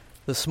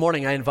This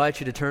morning, I invite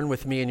you to turn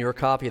with me in your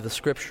copy of the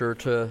Scripture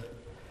to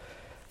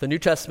the New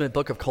Testament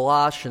book of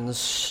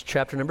Colossians,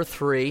 chapter number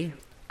 3.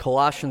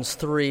 Colossians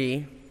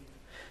 3,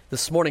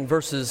 this morning,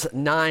 verses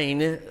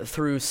 9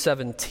 through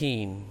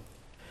 17.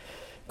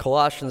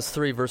 Colossians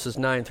 3, verses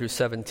 9 through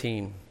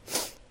 17.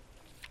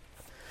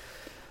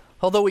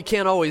 Although we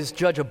can't always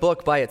judge a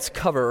book by its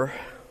cover,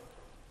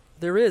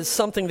 there is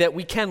something that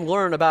we can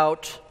learn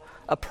about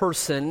a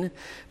person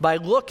by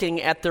looking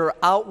at their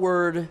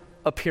outward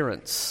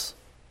appearance.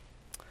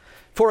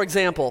 For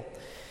example,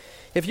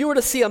 if you were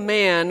to see a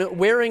man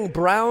wearing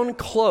brown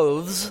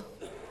clothes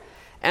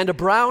and a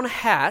brown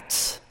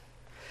hat,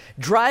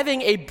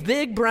 driving a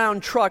big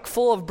brown truck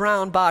full of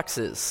brown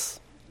boxes,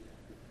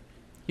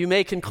 you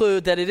may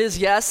conclude that it is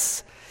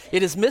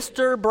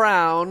Mr.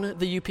 Brown,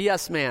 the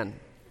UPS man.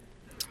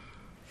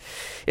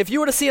 If you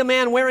were to see a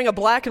man wearing a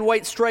black and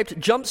white striped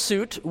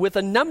jumpsuit with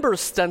a number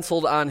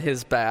stenciled on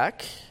his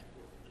back,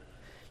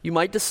 you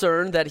might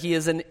discern that he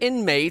is an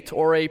inmate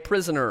or a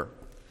prisoner.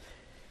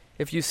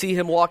 If you see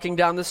him walking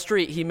down the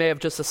street, he may have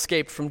just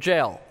escaped from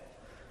jail.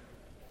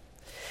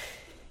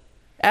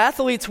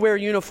 Athletes wear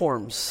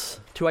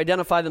uniforms to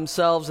identify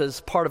themselves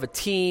as part of a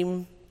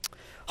team.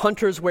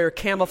 Hunters wear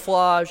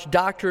camouflage.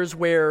 Doctors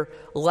wear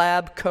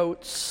lab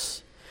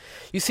coats.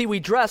 You see, we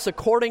dress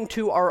according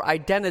to our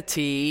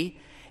identity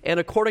and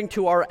according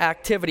to our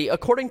activity.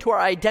 According to our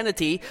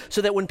identity,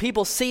 so that when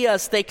people see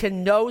us, they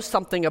can know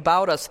something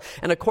about us.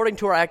 And according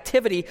to our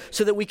activity,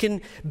 so that we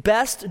can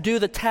best do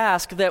the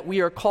task that we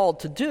are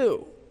called to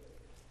do.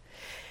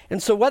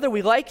 And so whether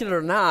we like it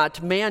or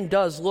not, man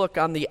does look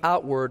on the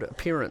outward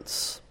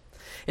appearance.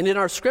 And in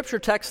our scripture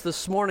text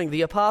this morning,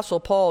 the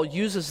Apostle Paul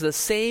uses the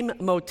same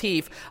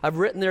motif I've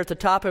written there at the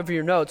top of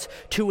your notes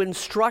to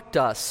instruct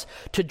us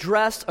to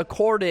dress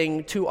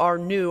according to our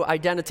new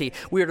identity.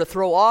 We are to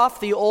throw off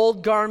the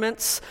old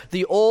garments,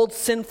 the old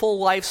sinful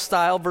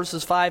lifestyle,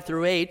 verses 5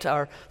 through 8,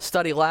 our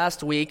study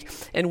last week,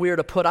 and we are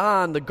to put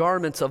on the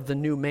garments of the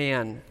new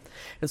man.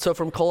 And so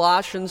from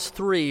Colossians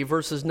 3,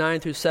 verses 9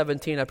 through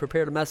 17, I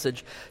prepared a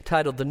message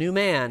titled, The New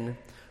Man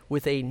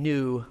with a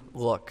New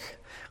Look.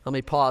 Let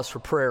me pause for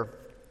prayer,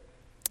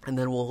 and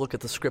then we'll look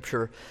at the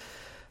scripture.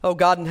 Oh,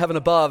 God in heaven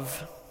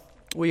above,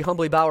 we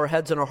humbly bow our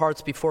heads and our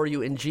hearts before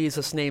you in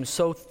Jesus' name,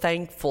 so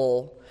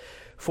thankful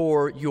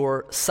for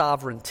your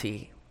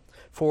sovereignty,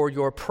 for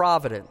your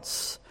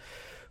providence,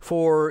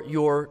 for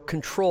your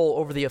control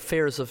over the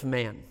affairs of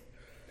man.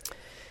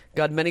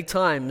 God, many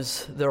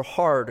times there are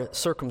hard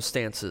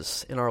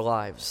circumstances in our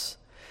lives,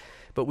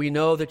 but we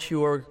know that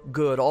you are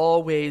good,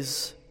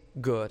 always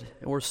good,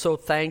 and we're so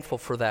thankful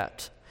for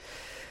that.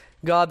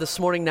 God, this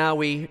morning now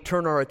we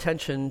turn our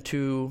attention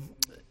to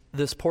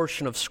this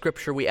portion of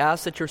Scripture. We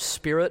ask that your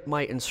Spirit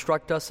might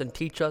instruct us and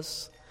teach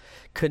us,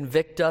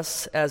 convict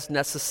us as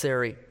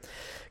necessary.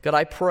 God,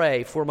 I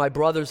pray for my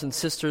brothers and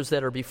sisters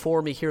that are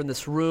before me here in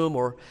this room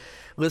or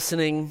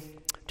listening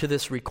to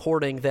this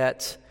recording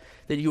that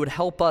you would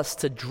help us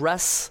to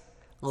dress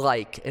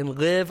like and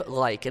live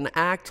like and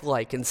act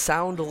like and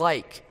sound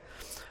like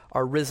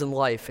our risen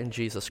life in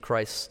Jesus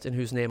Christ, in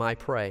whose name I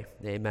pray.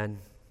 Amen.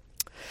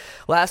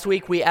 Last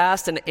week we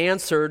asked and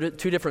answered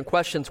two different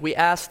questions. We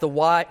asked the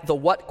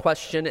what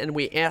question, and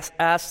we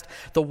asked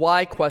the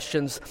why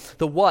questions.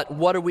 The what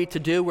are we to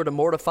do? We're to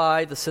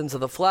mortify the sins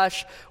of the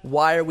flesh.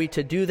 Why are we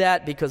to do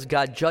that? Because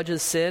God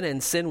judges sin,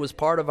 and sin was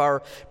part of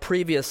our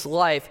previous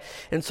life.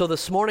 And so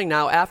this morning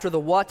now, after the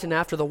what and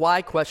after the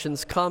why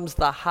questions, comes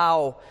the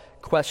how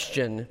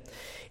question.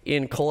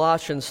 In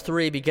Colossians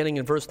 3, beginning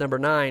in verse number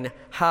 9,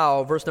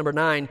 how? Verse number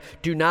 9,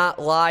 do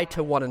not lie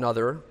to one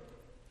another,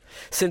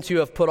 since you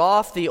have put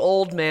off the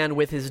old man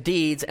with his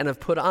deeds and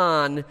have put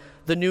on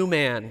the new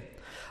man.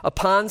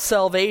 Upon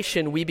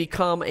salvation we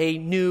become a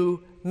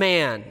new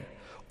man.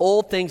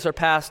 Old things are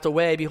passed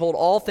away. Behold,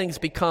 all things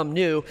become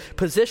new.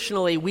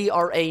 Positionally, we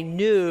are a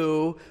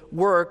new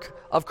work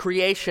of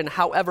creation.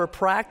 However,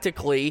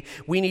 practically,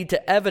 we need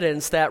to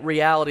evidence that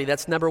reality.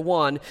 That's number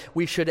one.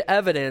 We should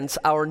evidence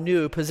our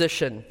new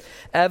position.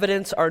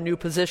 Evidence our new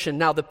position.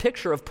 Now, the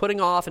picture of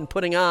putting off and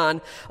putting on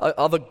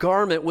of a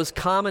garment was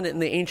common in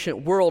the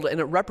ancient world, and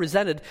it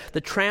represented the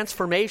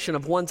transformation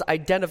of one's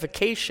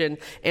identification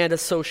and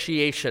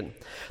association.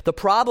 The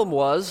problem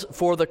was,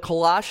 for the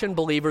Colossian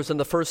believers in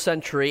the first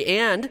century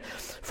and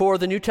for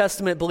the New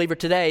Testament believer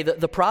today,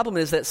 the problem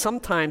is that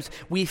sometimes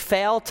we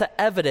fail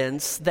to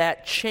evidence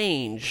that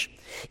change,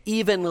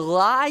 even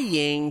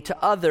lying to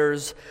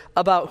others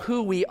about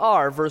who we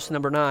are, verse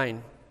number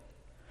 9.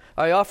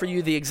 I offer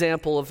you the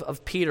example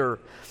of Peter.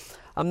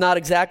 I'm not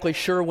exactly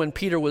sure when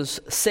Peter was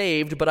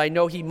saved, but I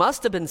know he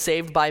must have been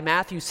saved by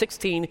Matthew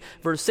 16,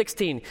 verse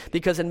 16,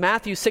 because in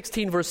Matthew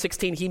 16, verse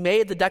 16, he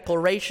made the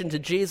declaration to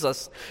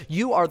Jesus,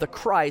 "You are the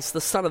Christ,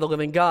 the Son of the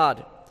living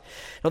God."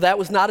 Now, that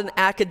was not an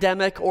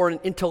academic or an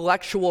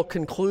intellectual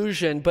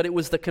conclusion, but it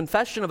was the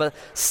confession of a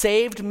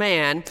saved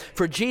man.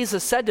 For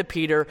Jesus said to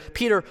Peter,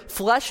 "Peter,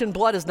 flesh and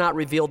blood has not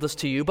revealed this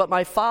to you, but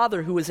my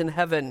Father who is in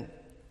heaven."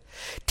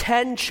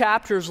 10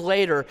 chapters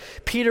later,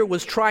 Peter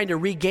was trying to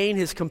regain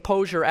his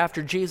composure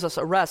after Jesus'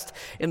 arrest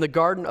in the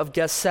Garden of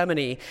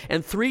Gethsemane.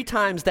 And 3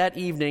 times that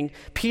evening,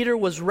 Peter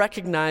was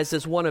recognized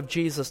as one of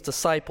Jesus'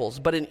 disciples.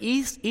 But in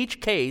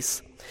each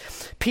case,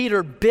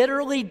 Peter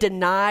bitterly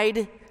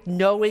denied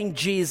knowing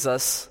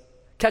Jesus,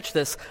 catch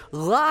this,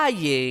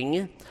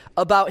 lying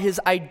about his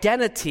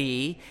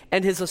identity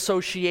and his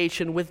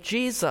association with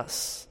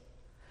Jesus.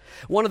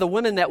 One of the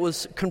women that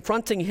was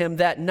confronting him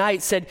that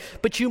night said,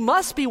 "But you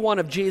must be one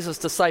of Jesus'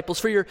 disciples,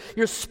 for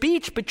your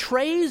speech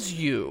betrays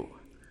you.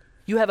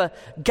 You have a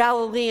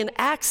Galilean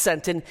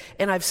accent, and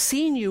I've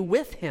seen you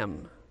with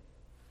him."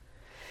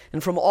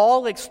 And from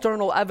all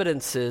external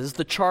evidences,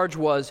 the charge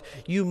was,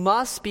 you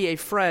must be a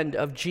friend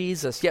of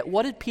Jesus. Yet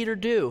what did Peter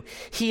do?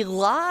 He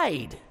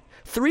lied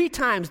 3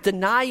 times,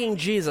 denying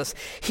Jesus.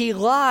 He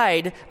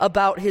lied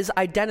about his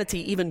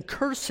identity, even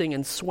cursing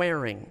and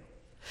swearing.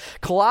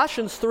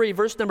 Colossians 3,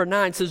 verse number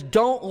 9 says,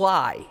 "Don't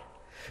lie.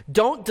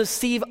 Don't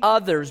deceive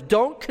others.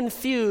 Don't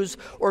confuse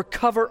or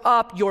cover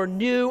up your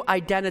new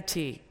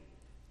identity."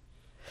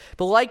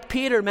 But like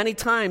Peter, many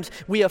times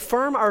we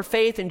affirm our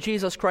faith in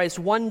Jesus Christ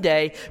one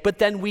day, but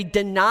then we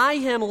deny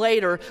him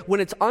later when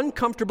it's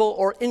uncomfortable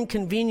or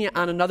inconvenient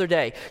on another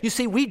day. You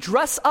see, we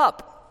dress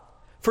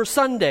up for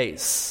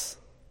Sundays,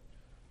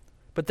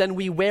 but then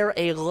we wear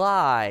a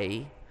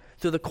lie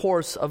through the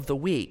course of the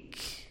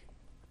week.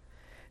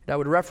 And I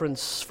would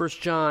reference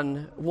 1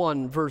 John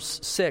 1, verse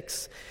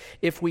 6.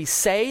 If we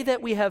say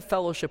that we have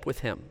fellowship with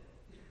him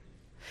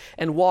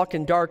and walk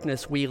in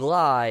darkness, we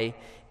lie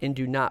and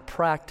do not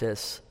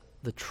practice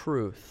the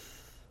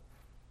truth.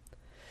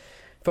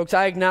 Folks,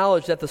 I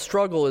acknowledge that the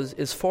struggle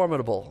is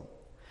formidable,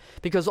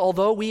 because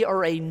although we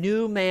are a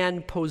new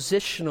man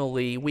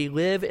positionally, we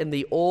live in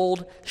the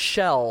old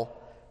shell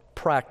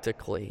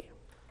practically.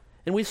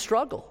 And we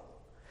struggle.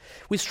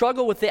 We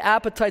struggle with the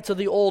appetites of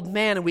the old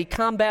man, and we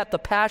combat the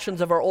passions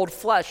of our old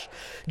flesh,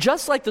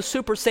 just like the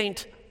super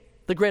saint,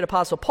 the great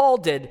apostle Paul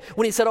did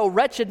when he said, "Oh,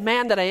 wretched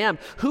man that I am,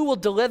 who will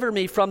deliver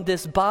me from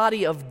this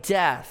body of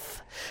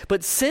death?"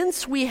 But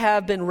since we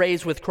have been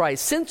raised with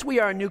Christ, since we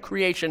are a new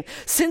creation,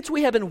 since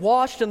we have been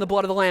washed in the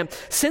blood of the Lamb,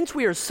 since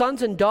we are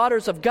sons and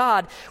daughters of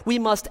God, we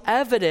must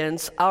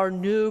evidence our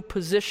new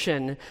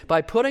position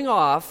by putting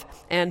off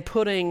and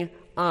putting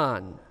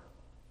on.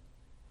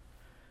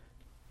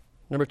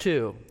 Number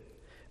 2,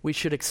 we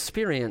should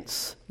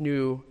experience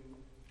new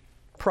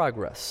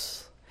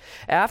progress.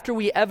 After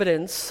we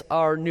evidence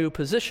our new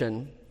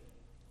position,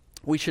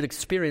 we should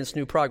experience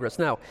new progress.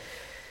 Now,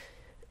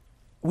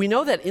 we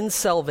know that in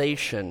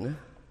salvation,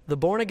 the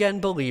born-again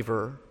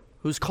believer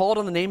who's called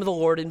on the name of the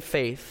Lord in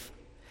faith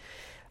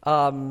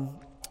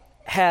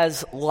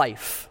has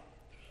life,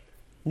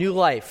 new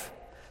life,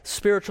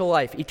 spiritual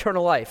life,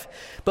 eternal life.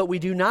 But we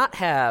do not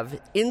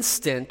have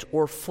instant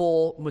or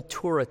full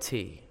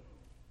maturity.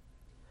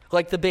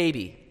 Like the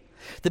baby.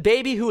 The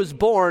baby who is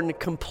born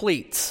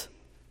complete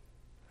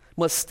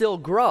must still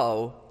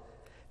grow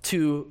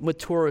to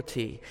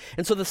maturity.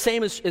 And so the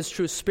same is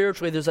true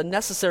spiritually. There's a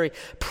necessary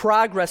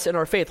progress in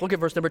our faith. Look at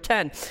verse number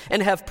 10.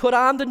 "And have put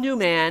on the new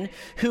man,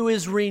 who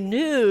is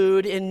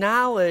renewed in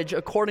knowledge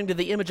according to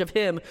the image of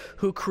him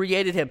who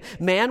created him."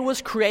 Man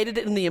was created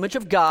in the image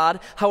of God.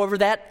 However,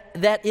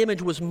 that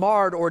image was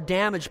marred or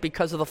damaged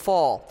because of the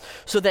fall.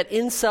 So that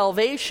in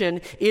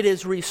salvation, it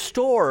is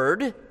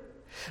restored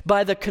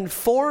by the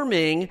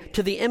conforming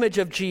to the image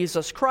of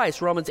Jesus Christ.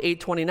 Romans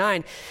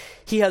 8:29,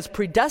 he has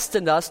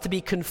predestined us to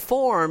be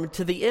conformed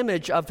to the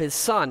image of his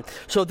Son.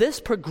 So this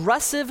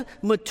progressive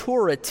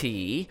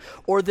maturity,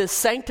 or this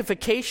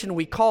sanctification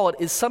we call it,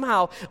 is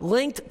somehow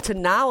linked to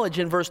knowledge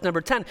in verse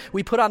number 10.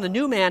 We put on the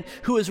new man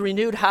who is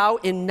renewed how?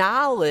 In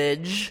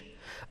knowledge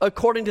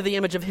according to the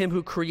image of him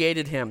who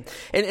created him.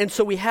 And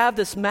so we have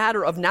this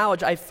matter of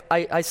knowledge.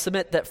 I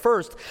submit that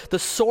first, the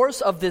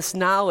source of this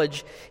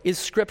knowledge is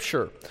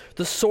Scripture.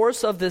 The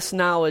source of this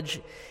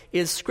knowledge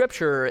is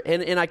Scripture.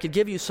 And I could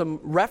give you some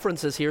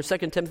references here.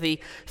 2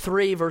 Timothy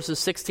 3, verses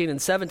 16 and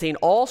 17.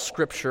 All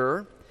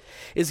Scripture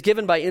is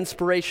given by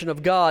inspiration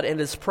of God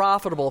and is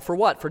profitable for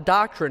what? For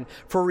doctrine,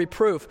 for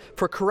reproof,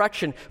 for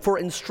correction, for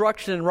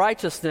instruction in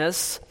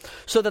righteousness,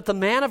 so that the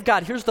man of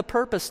God, here's the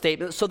purpose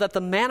statement, so that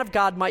the man of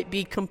God might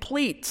be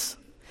complete,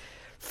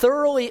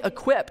 thoroughly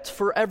equipped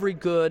for every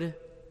good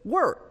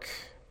work.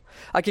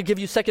 I could give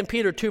you 2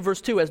 Peter 2,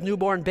 verse 2, "As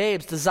newborn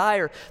babes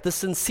desire the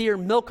sincere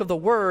milk of the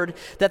word,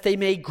 that they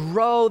may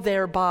grow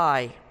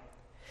thereby."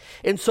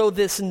 And so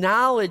this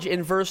knowledge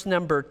in verse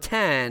number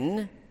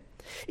 10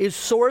 is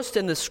sourced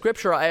in the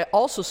Scripture. I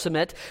also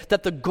submit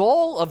that the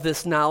goal of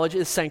this knowledge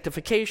is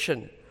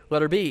sanctification.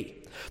 Letter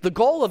B. The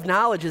goal of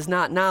knowledge is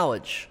not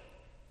knowledge,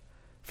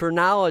 for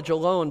knowledge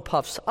alone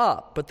puffs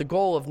up, but the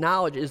goal of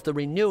knowledge is the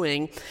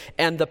renewing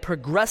and the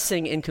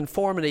progressing in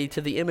conformity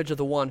to the image of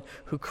the one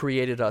who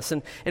created us.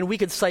 And we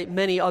could cite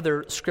many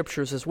other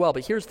scriptures as well,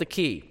 but here's the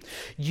key.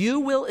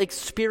 You will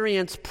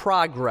experience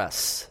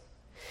progress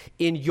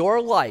in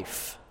your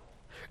life,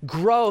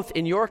 growth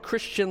in your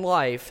Christian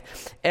life,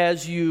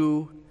 as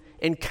you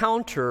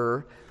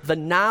encounter the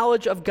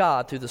knowledge of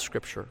God through the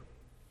Scripture.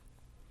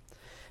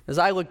 As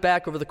I look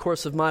back over the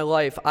course of my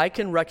life, I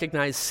can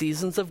recognize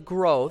seasons of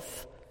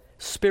growth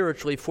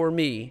spiritually for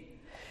me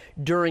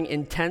during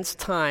intense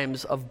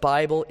times of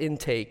Bible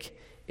intake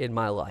in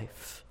my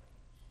life.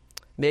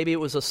 Maybe it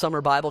was a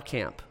summer Bible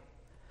camp,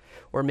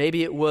 or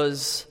maybe it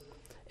was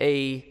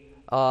a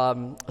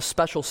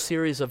special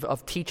series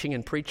of teaching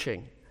and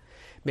preaching.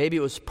 Maybe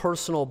it was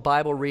personal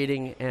Bible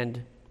reading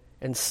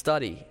and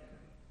study.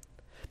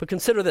 But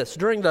consider this,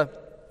 during the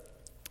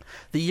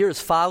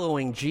years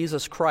following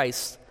Jesus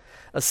Christ's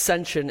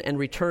ascension and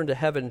return to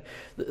heaven,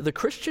 the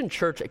Christian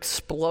church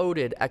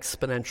exploded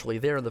exponentially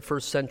there in the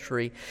first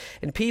century,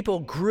 and people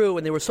grew,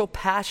 and they were so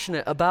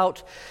passionate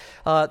about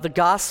the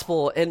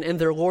gospel and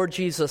their Lord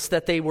Jesus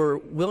that they were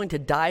willing to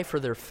die for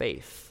their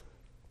faith.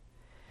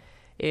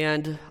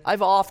 And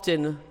I've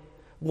often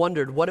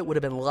wondered what it would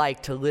have been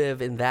like to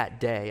live in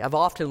that day. I've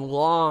often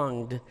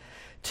longed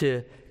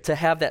to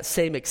have that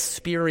same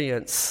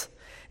experience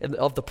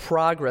of the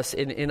progress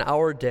in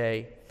our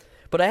day.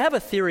 But I have a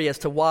theory as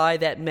to why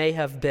that may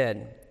have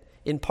been,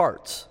 in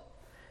part,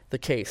 the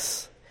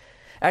case.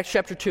 Acts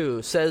chapter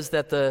 2 says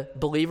that the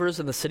believers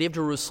in the city of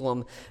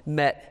Jerusalem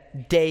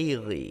met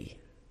daily,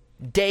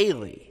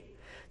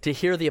 to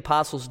hear the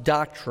apostles'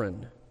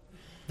 doctrine,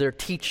 their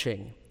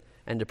teaching,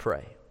 and to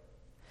pray.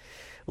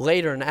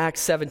 Later in Acts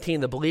 17,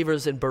 the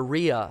believers in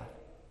Berea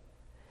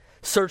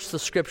searched the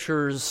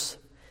scriptures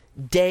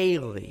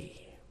daily.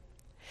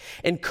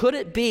 And could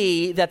it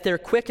be that their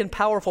quick and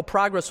powerful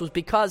progress was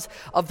because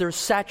of their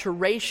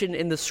saturation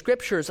in the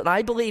scriptures? And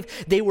I believe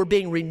they were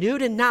being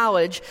renewed in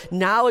knowledge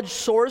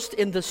sourced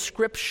in the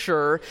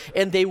scripture,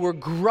 and they were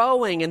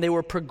growing and they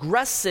were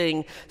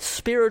progressing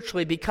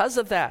spiritually because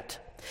of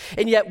that.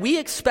 And yet we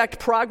expect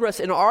progress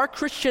in our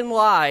Christian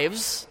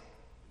lives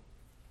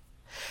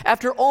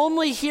after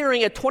only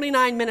hearing a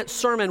 29-minute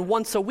sermon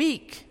once a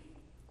week.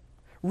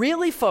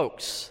 Really,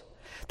 folks?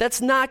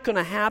 That's not going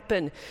to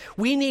happen.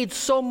 We need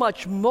so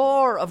much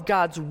more of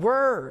God's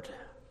Word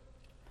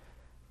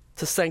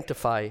to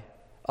sanctify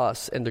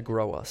us and to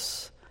grow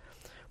us.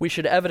 We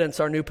should evidence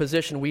our new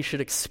position. We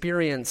should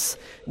experience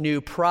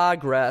new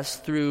progress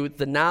through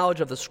the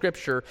knowledge of the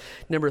Scripture.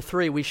 Number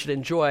 3, we should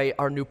enjoy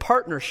our new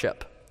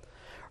partnership.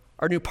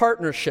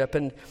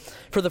 And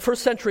for the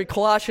first century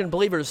Colossian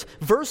believers,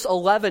 verse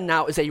 11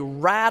 now is a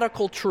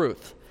radical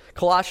truth.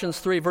 Colossians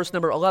 3, verse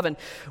number 11,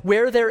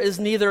 where there is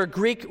neither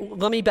Greek,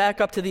 let me back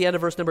up to the end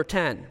of verse number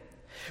 10.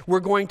 We're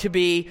going to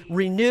be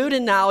renewed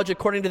in knowledge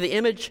according to the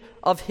image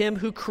of him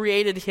who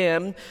created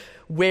him,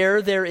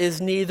 where there is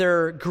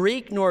neither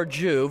Greek nor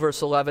Jew,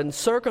 verse 11,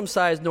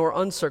 circumcised nor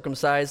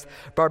uncircumcised,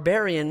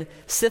 barbarian,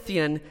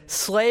 Scythian,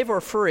 slave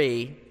or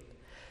free,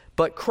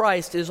 but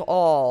Christ is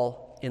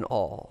all in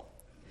all.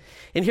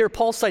 And here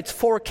Paul cites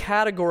 4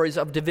 categories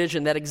of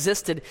division that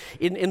existed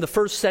in the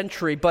first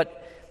century, but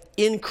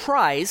in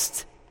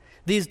Christ,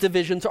 these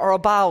divisions are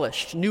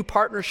abolished. New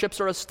partnerships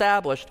are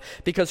established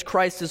because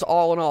Christ is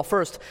all in all.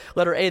 First,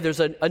 letter A, there's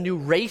a new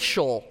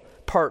racial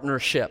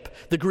partnership,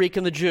 the Greek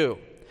and the Jew.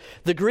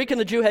 The Greek and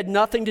the Jew had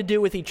nothing to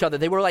do with each other.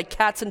 They were like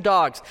cats and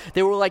dogs.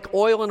 They were like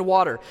oil and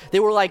water. They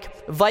were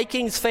like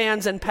Vikings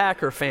fans and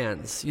Packer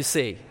fans, you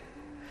see.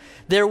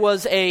 There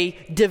was a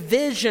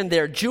division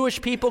there.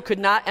 Jewish people could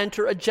not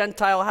enter a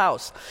Gentile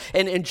house.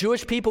 And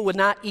Jewish people would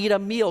not eat a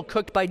meal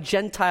cooked by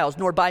Gentiles,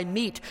 nor buy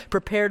meat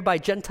prepared by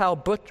Gentile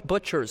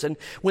butchers. And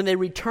when they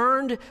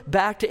returned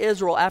back to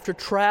Israel after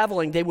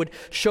traveling, they would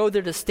show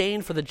their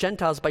disdain for the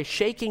Gentiles by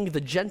shaking the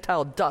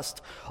Gentile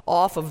dust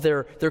off of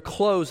their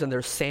clothes and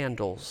their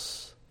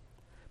sandals.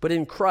 But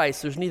in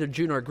Christ, there's neither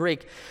Jew nor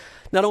Greek.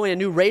 Not only a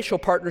new racial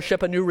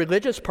partnership, a new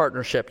religious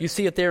partnership. You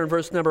see it there in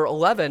verse number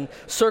 11,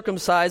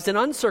 circumcised and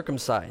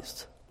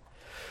uncircumcised.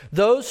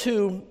 Those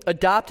who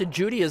adopted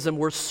Judaism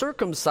were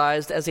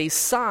circumcised as a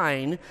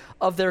sign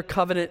of their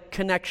covenant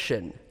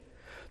connection.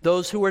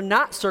 Those who were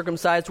not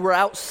circumcised were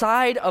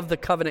outside of the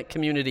covenant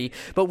community.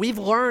 But we've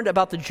learned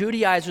about the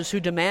Judaizers who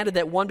demanded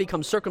that one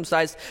become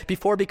circumcised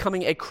before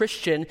becoming a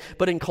Christian.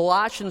 But in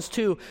Colossians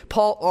 2,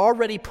 Paul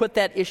already put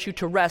that issue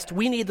to rest.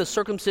 We need the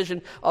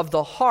circumcision of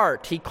the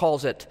heart, he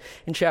calls it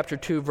in chapter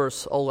 2,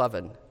 verse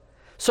 11.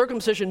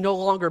 Circumcision no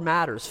longer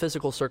matters,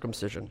 physical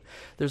circumcision.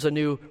 There's a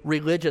new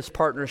religious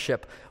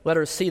partnership.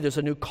 Letter C, there's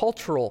a new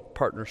cultural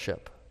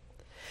partnership.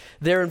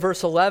 There in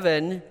verse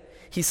 11,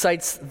 he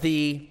cites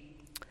the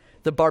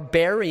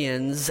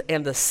barbarians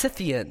and the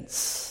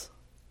Scythians.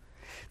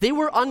 They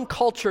were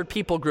uncultured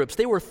people groups.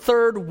 They were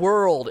third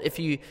world, if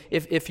you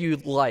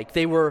like.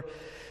 They were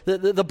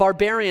the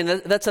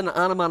barbarian. That's an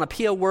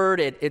onomatopoeia word.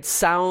 It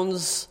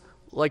sounds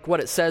like what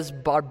it says.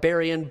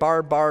 Barbarian,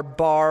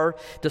 bar,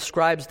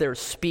 describes their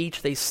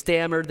speech. They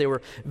stammered. They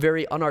were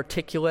very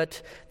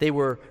unarticulate. They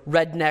were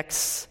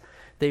rednecks.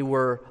 They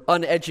were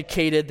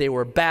uneducated. They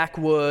were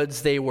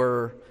backwoods. They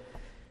were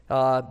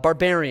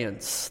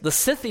barbarians. The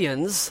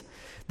Scythians,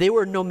 they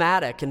were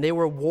nomadic and they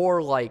were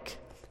warlike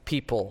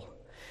people.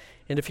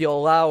 And if you'll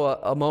allow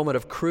a moment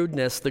of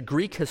crudeness, the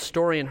Greek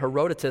historian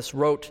Herodotus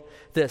wrote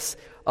this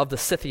of the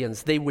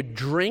Scythians: they would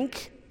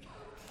drink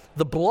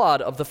the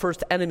blood of the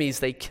first enemies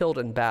they killed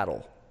in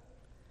battle.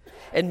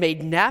 and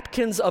made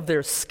napkins of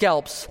their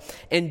scalps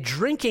and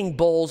drinking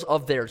bowls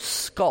of their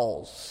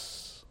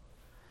skulls.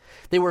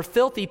 They were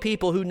filthy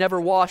people who never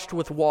washed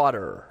with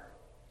water.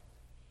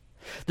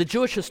 The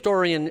Jewish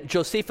historian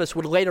Josephus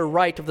would later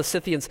write of the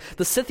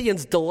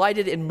Scythians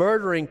delighted in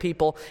murdering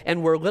people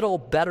and were little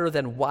better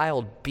than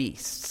wild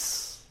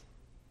beasts.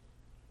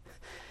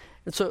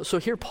 And so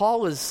here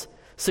Paul is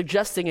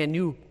suggesting a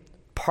new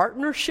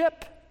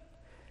partnership,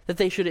 that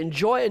they should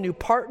enjoy a new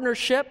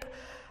partnership.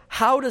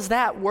 How does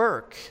that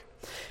work?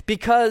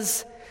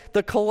 Because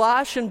the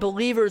Colossian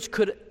believers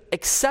could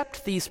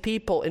accept these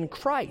people in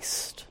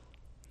Christ.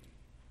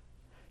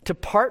 To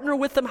partner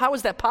with them, how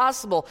is that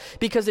possible?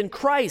 Because in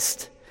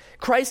Christ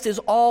is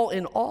all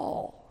in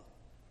all.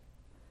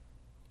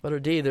 Letter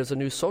D, there's a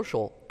new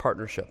social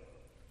partnership.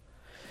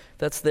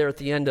 That's there at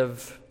the end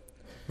of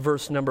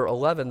verse number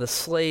 11, the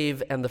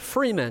slave and the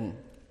freeman.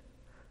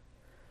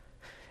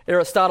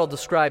 Aristotle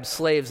describes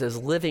slaves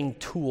as living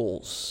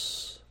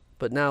tools,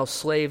 but now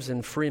slaves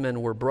and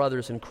freemen were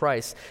brothers in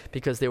Christ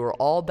because they were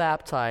all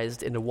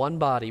baptized into one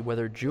body,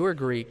 whether Jew or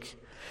Greek,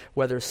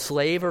 whether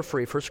slave or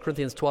free. 1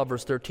 Corinthians 12,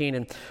 verse 13.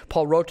 And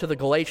Paul wrote to the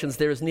Galatians,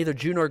 there is neither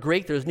Jew nor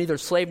Greek, there is neither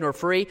slave nor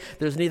free,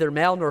 there is neither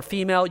male nor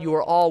female, you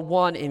are all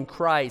one in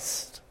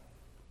Christ.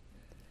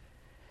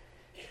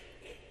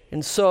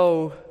 And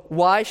so,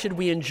 why should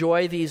we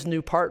enjoy these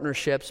new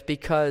partnerships?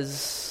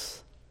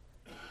 Because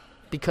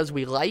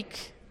we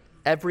like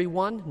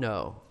everyone?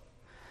 No.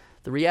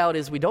 The reality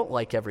is we don't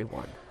like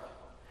everyone.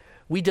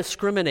 We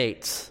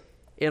discriminate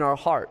in our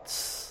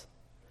hearts.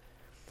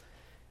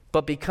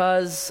 But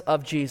because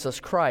of Jesus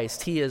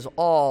Christ, he is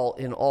all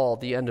in all,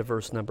 the end of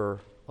verse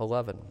number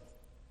 11.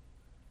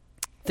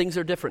 Things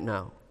are different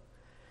now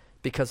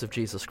because of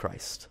Jesus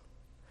Christ.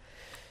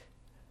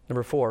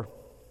 Number 4,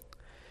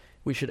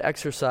 we should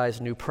exercise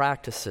new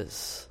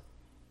practices.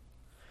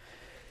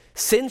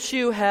 Since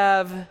you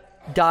have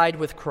died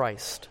with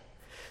Christ,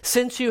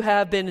 since you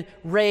have been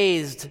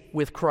raised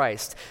with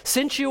Christ,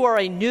 since you are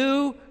a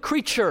new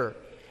creature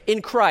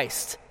in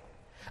Christ,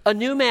 a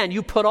new man,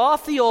 you put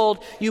off the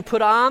old, you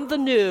put on the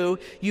new,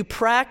 you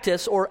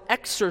practice or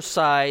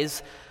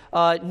exercise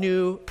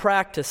new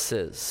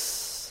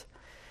practices.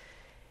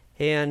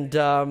 And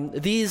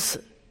these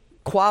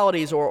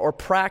qualities or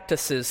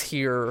practices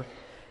here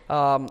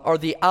are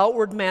the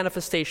outward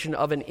manifestation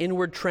of an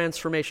inward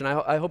transformation.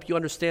 I hope you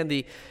understand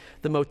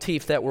the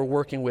motif that we're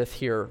working with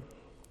here.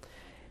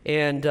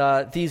 And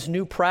these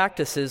new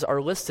practices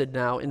are listed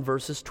now in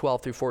verses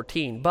 12 through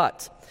 14.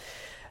 But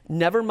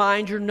never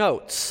mind your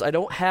notes. I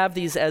don't have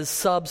these as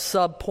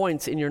sub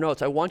points in your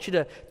notes. I want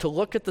you to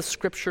look at the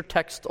scripture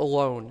text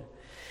alone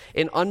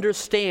and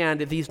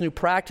understand these new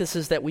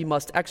practices that we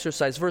must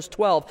exercise. Verse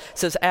 12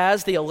 says,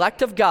 as the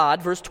elect of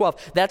God, verse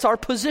 12, that's our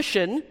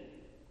position.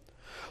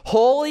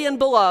 Holy and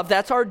beloved,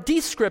 that's our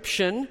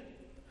description.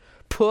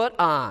 Put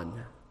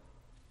on.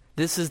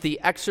 This is the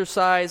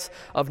exercise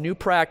of new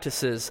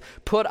practices.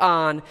 Put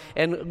on,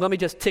 and let me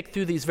just tick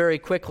through these very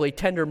quickly.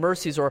 Tender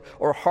mercies or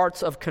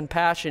hearts of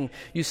compassion.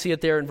 You see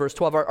it there in verse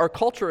 12. Our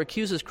culture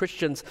accuses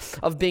Christians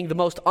of being the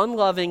most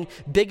unloving,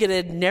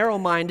 bigoted,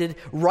 narrow-minded,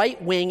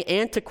 right-wing,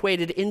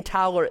 antiquated,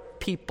 intolerant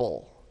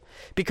people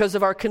because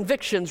of our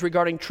convictions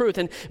regarding truth.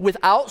 And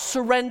without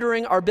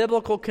surrendering our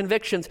biblical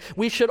convictions,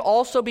 we should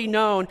also be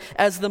known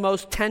as the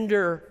most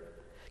tender,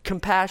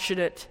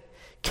 compassionate,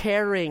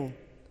 caring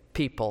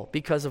people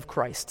because of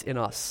Christ in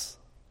us.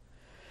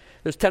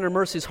 There's tender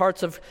mercies,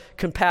 hearts of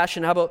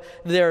compassion. How about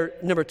their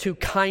number 2,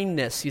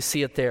 kindness? You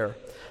see it there.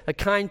 A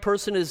kind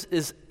person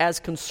is as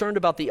concerned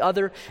about the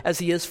other as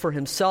he is for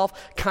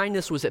himself.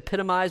 Kindness was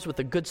epitomized with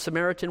the Good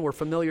Samaritan. We're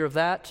familiar with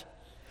that.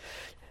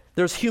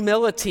 There's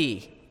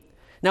humility.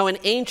 Now, in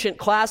ancient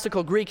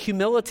classical Greek,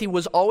 humility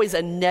was always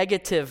a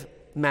negative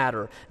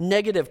matter,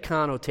 negative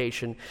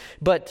connotation.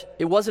 But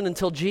it wasn't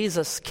until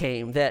Jesus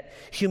came that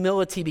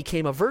humility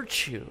became a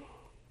virtue.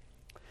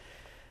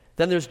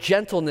 Then there's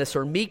gentleness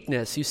or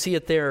meekness. You see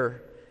it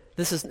there.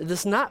 This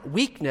is not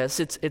weakness.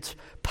 It's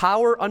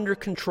power under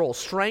control,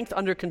 strength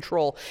under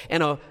control.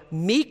 And a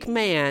meek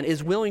man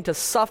is willing to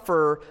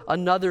suffer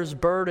another's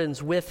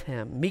burdens with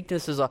him.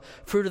 Meekness is a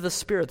fruit of the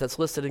Spirit that's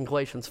listed in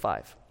Galatians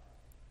 5.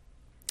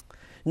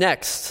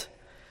 Next,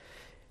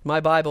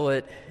 my Bible,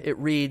 it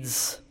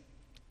reads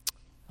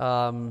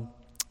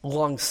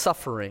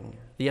long-suffering,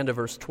 the end of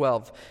verse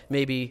 12.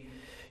 Maybe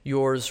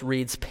yours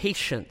reads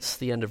patience,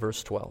 the end of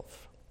verse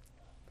 12.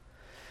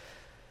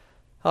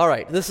 All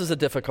right, this is a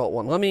difficult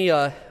one. Let me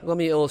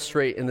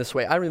illustrate in this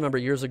way. I remember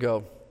years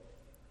ago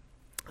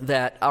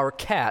that our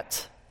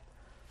cat,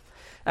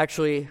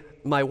 actually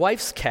my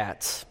wife's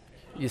cat,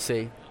 you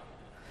see,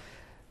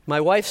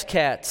 my wife's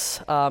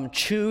cat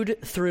chewed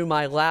through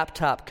my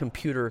laptop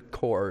computer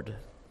cord.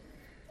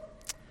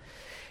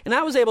 And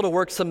I was able to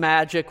work some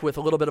magic with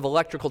a little bit of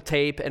electrical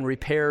tape and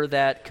repair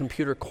that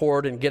computer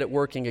cord and get it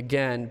working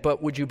again.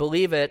 But would you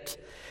believe it?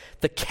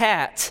 The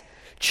cat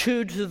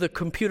chewed through the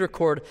computer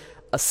cord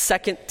a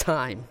second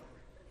time.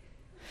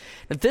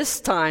 At this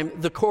time,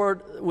 the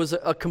cord was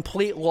a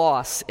complete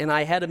loss, and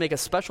I had to make a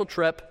special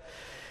trip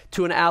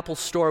to an Apple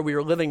store. We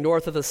were living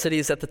north of the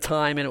cities at the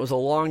time, and it was a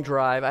long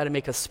drive. I had to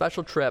make a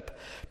special trip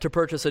to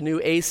purchase a new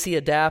AC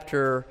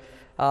adapter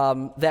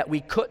that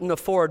we couldn't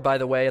afford, by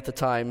the way, at the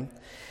time.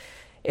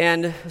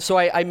 And so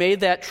I made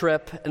that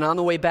trip, and on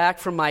the way back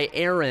from my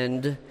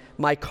errand,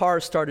 my car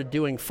started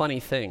doing funny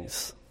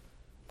things.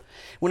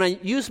 When I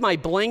used my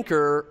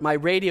blinker, my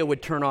radio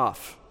would turn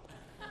off.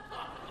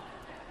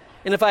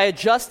 And if I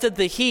adjusted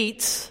the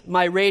heat,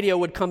 my radio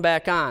would come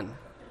back on.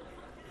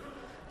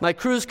 My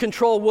cruise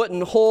control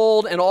wouldn't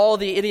hold, and all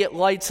the idiot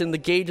lights and the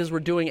gauges were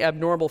doing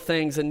abnormal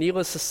things, and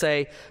needless to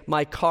say,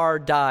 my car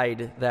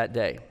died that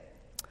day.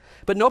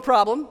 But no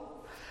problem.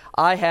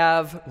 I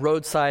have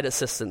roadside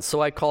assistance. So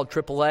I called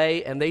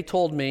AAA, and they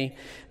told me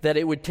that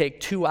it would take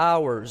 2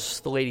 hours,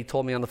 the lady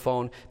told me on the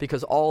phone,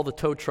 because all the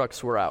tow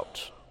trucks were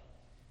out.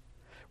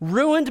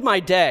 Ruined my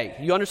day.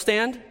 You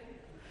understand?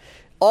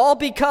 All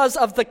because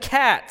of the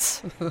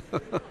cats.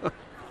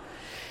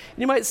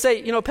 You might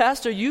say,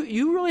 Pastor,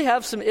 you really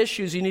have some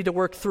issues you need to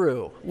work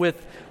through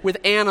with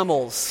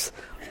animals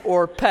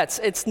or pets.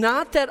 It's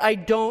not that I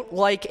don't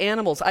like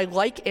animals. I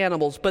like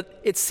animals, but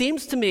it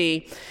seems to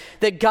me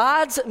that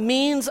God's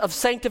means of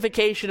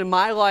sanctification in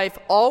my life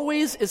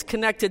always is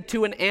connected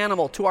to an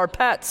animal, to our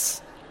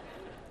pets.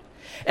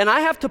 And I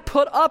have to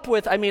put up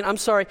with,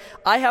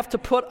 I have to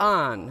put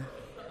on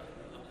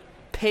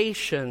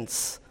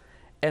patience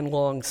and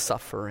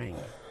long-suffering,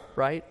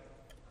 right?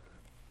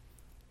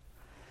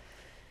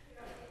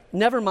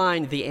 Never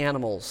mind the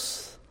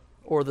animals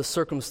or the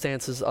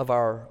circumstances of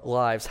our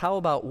lives. How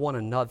about one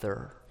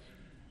another?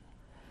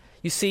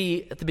 You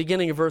see, at the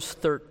beginning of verse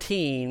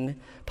 13,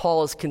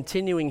 Paul is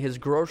continuing his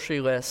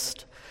grocery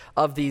list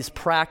of these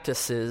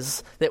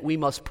practices that we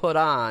must put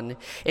on,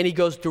 and he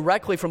goes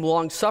directly from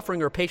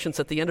long-suffering or patience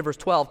at the end of verse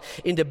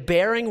 12 into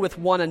bearing with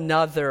one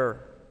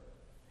another.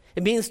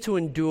 It means to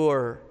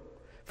endure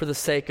for the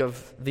sake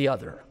of the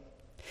other.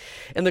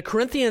 And the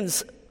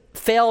Corinthians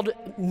failed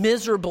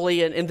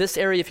miserably in this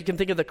area. If you can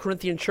think of the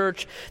Corinthian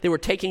church, they were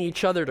taking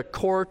each other to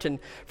court in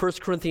 1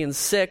 Corinthians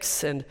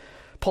 6, and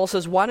Paul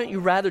says, why don't you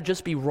rather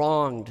just be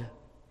wronged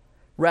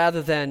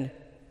rather than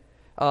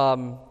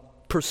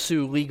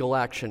pursue legal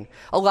action?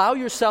 Allow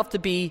yourself to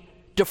be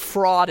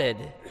defrauded.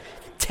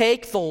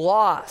 Take the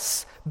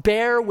loss.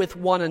 Bear with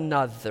one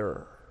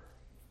another.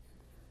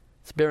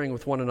 It's bearing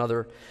with one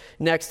another.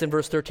 Next, in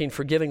verse 13,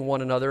 forgiving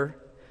one another.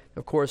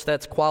 Of course,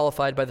 that's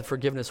qualified by the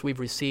forgiveness we've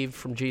received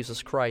from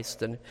Jesus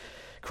Christ. And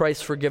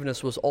Christ's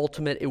forgiveness was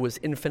ultimate. It was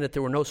infinite.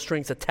 There were no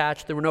strings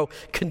attached. There were no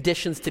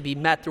conditions to be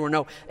met. There were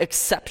no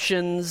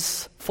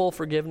exceptions. Full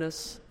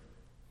forgiveness.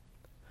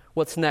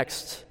 What's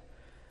next?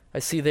 I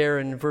see there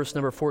in verse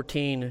number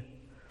 14,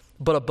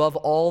 but above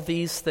all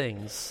these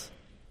things,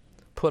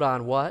 put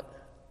on what?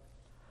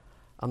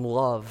 On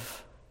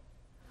love.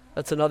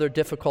 That's another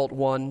difficult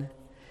one.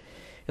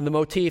 And the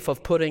motif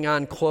of putting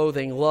on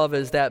clothing, love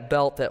is that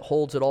belt that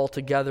holds it all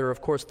together.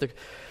 Of course,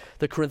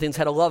 the Corinthians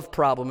had a love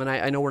problem, and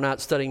I know we're not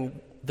studying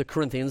the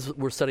Corinthians,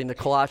 we're studying the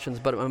Colossians,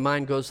 but my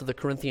mind goes to the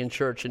Corinthian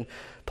church, and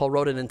Paul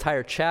wrote an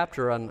entire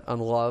chapter on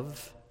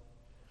love.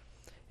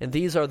 And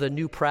these are the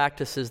new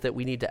practices that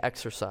we need to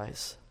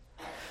exercise.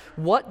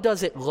 What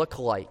does it look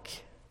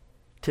like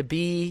to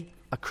be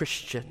a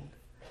Christian?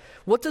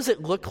 What does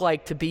it look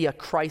like to be a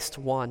Christ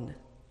one?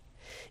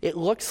 It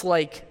looks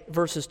like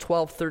verses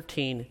 12,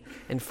 13,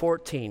 and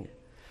 14.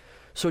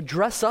 So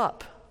dress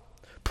up.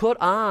 Put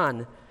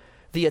on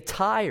the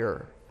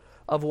attire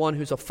of one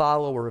who's a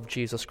follower of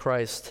Jesus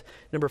Christ.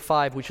 Number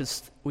 5,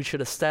 we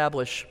should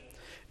establish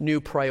new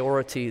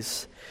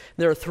priorities.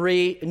 There are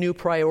 3 new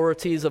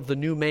priorities of the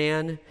new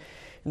man.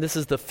 And this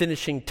is the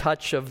finishing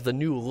touch of the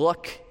new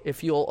look,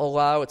 if you'll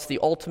allow. It's the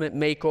ultimate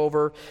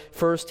makeover.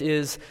 First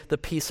is the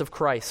peace of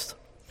Christ.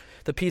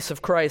 The peace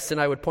of Christ, and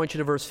I would point you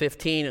to verse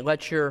 15, and let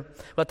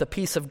the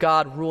peace of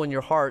God rule in your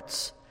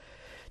hearts,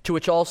 to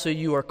which also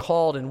you are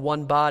called in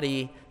one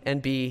body,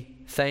 and be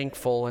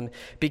thankful. And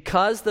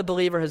because the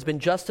believer has been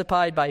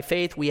justified by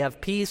faith, we have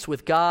peace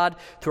with God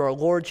through our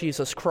Lord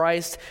Jesus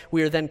Christ.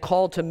 We are then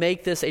called to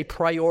make this a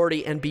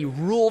priority and be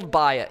ruled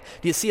by it.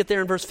 Do you see it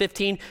there in verse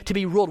 15? To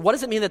be ruled. What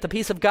does it mean that the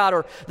peace of God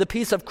or the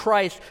peace of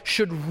Christ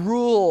should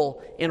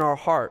rule in our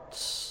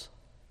hearts?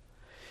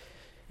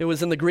 It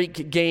was in the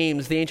Greek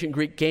games, the ancient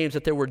Greek games,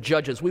 that there were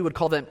judges. We would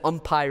call them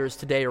umpires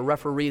today or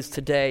referees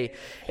today.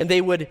 And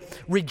they would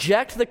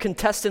reject the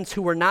contestants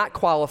who were not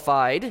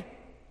qualified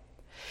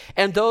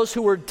and those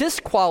who were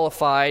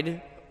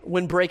disqualified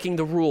when breaking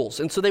the rules.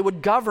 And so they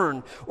would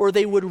govern or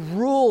they would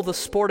rule the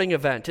sporting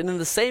event. And in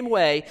the same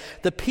way,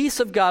 the peace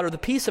of God or the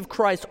peace of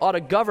Christ ought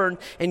to govern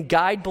and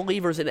guide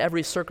believers in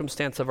every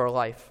circumstance of our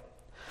life.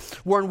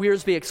 Warren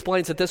Wiersbe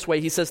explains it this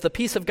way. He says, the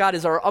peace of God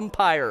is our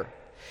umpire.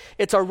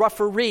 It's our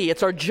referee.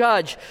 It's our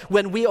judge.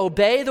 When we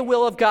obey the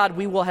will of God,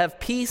 we will have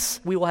peace.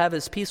 We will have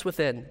His peace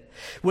within.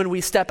 When we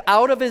step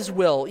out of His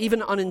will,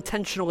 even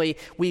unintentionally,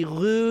 we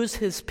lose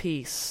His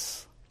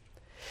peace.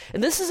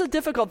 And this is a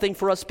difficult thing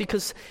for us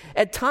because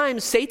at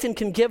times Satan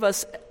can give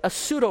us a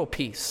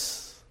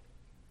pseudo-peace.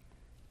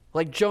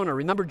 Like Jonah.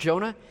 Remember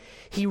Jonah?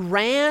 He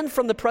ran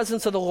from the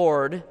presence of the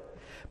Lord,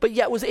 but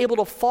yet was able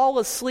to fall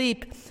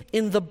asleep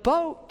in the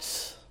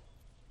boat.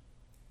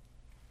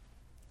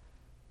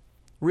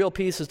 Real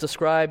peace is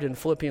described in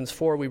Philippians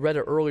 4. We read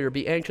it earlier.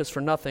 Be anxious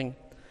for nothing,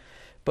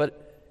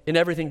 but in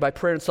everything by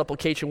prayer and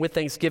supplication with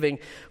thanksgiving,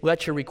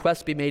 let your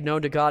requests be made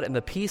known to God, and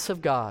the peace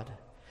of God,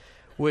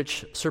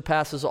 which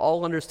surpasses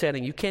all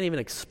understanding, you can't even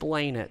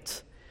explain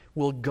it,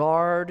 will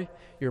guard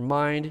your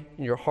mind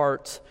and your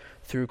heart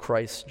through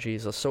Christ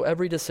Jesus. So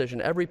every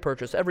decision, every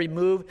purchase, every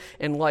move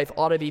in life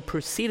ought to be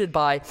preceded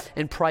by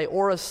and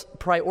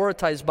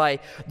prioritized by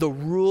the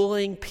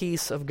ruling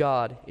peace of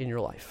God in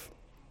your life.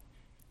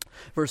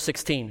 Verse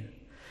 16,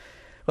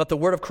 let the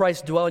word of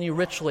Christ dwell in you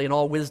richly in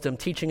all wisdom,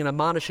 teaching and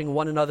admonishing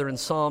one another in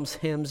psalms,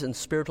 hymns, and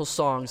spiritual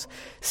songs,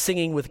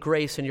 singing with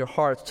grace in your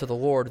hearts to the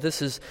Lord.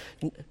 This is,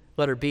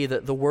 letter B,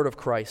 the word of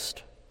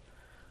Christ.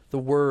 The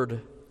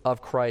word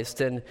of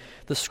Christ. And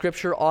the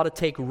scripture ought to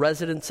take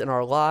residence in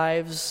our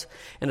lives,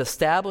 and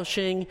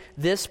establishing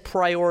this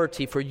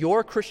priority for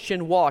your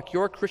Christian walk,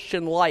 your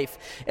Christian life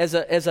as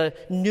a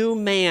new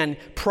man,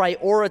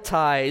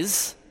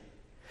 prioritize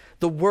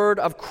the word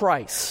of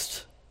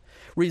Christ,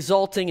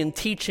 resulting in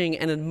teaching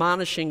and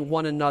admonishing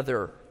one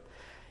another.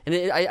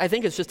 And I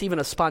think it's just even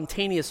a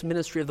spontaneous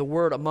ministry of the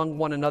word among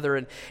one another.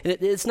 And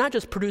it's not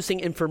just producing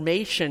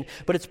information,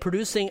 but it's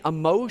producing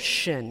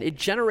emotion. It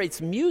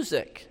generates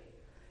music.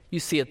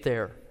 You see it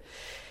there.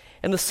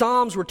 And the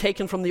Psalms were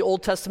taken from the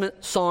Old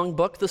Testament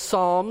songbook, the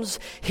Psalms.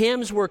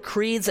 Hymns were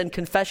creeds and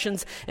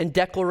confessions and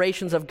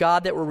declarations of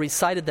God that were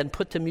recited, then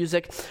put to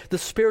music. The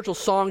spiritual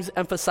songs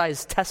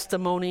emphasized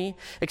testimony,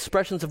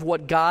 expressions of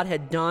what God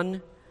had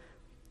done.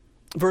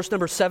 Verse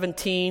number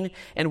 17,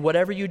 and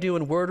whatever you do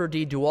in word or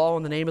deed, do all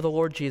in the name of the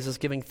Lord Jesus,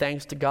 giving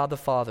thanks to God the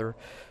Father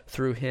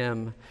through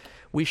him.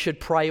 We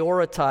should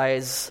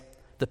prioritize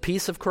the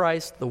peace of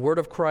Christ, the word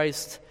of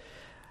Christ,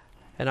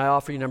 and I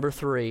offer you number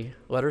 3,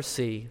 letter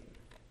C,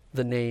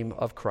 the name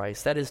of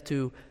Christ. That is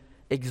to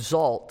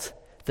exalt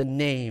the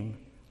name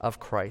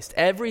of Christ.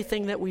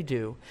 Everything that we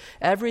do,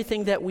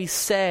 everything that we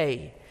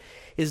say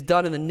is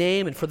done in the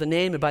name and for the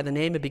name and by the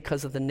name and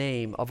because of the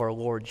name of our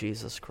Lord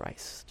Jesus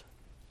Christ.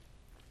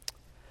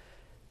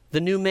 The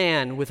new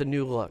man with a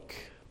new look.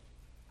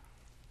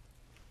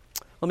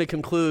 Let me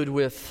conclude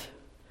with,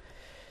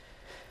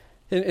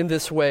 in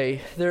this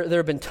way, there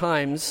have been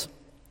times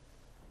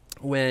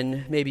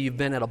when maybe you've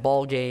been at a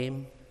ball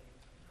game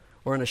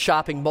or in a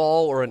shopping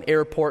mall or an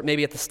airport,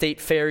 maybe at the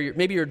state fair,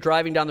 maybe you're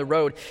driving down the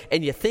road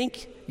and you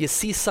think you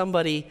see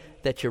somebody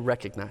that you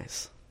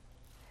recognize.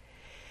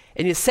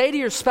 And you say to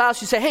your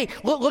spouse, you say, hey,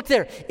 look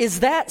there,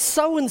 is that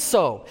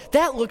so-and-so?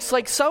 That looks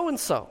like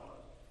so-and-so.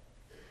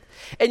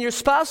 And your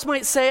spouse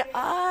might say,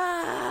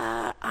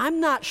 I'm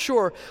not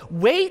sure.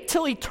 Wait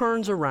till he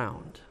turns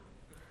around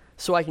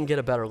so I can get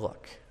a better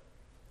look.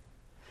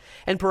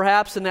 And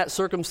perhaps in that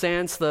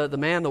circumstance, the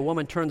man, the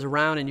woman turns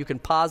around and you can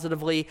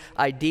positively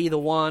ID the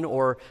one,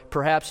 or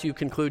perhaps you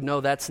conclude,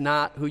 no, that's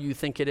not who you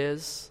think it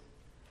is.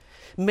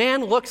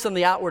 Man looks on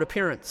the outward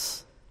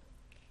appearance.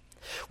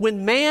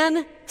 When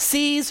man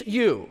sees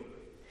you,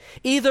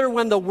 either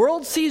when the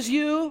world sees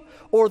you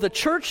or the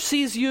church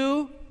sees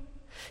you,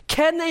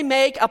 can they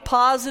make a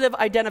positive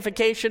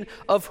identification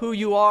of who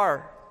you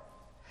are?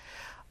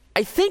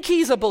 I think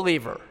he's a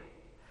believer.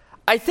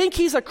 I think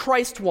he's a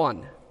Christ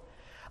one.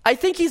 I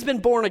think he's been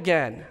born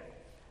again.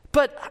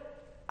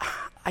 But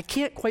I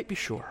can't quite be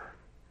sure.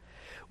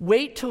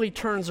 Wait till he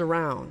turns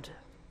around.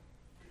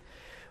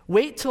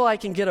 Wait till I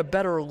can get a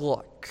better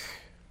look.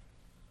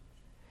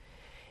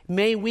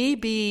 May we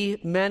be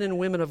men and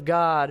women of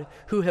God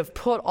who have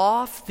put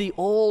off the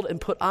old and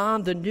put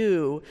on the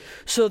new,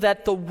 so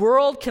that the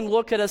world can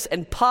look at us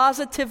and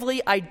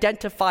positively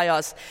identify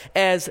us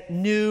as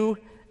new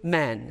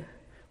men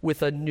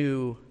with a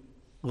new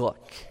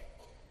look.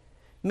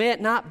 May it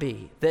not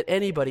be that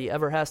anybody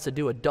ever has to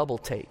do a double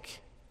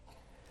take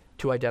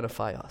to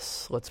identify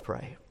us. Let's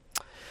pray.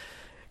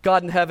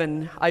 God in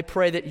heaven, I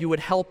pray that you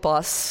would help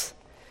us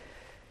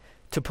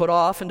to put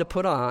off and to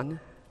put on,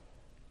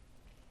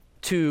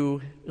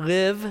 to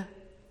live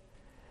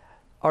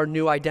our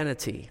new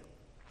identity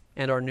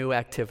and our new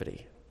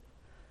activity.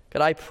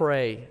 God, I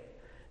pray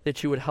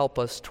that you would help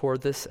us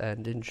toward this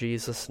end. In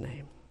Jesus'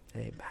 name,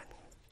 amen.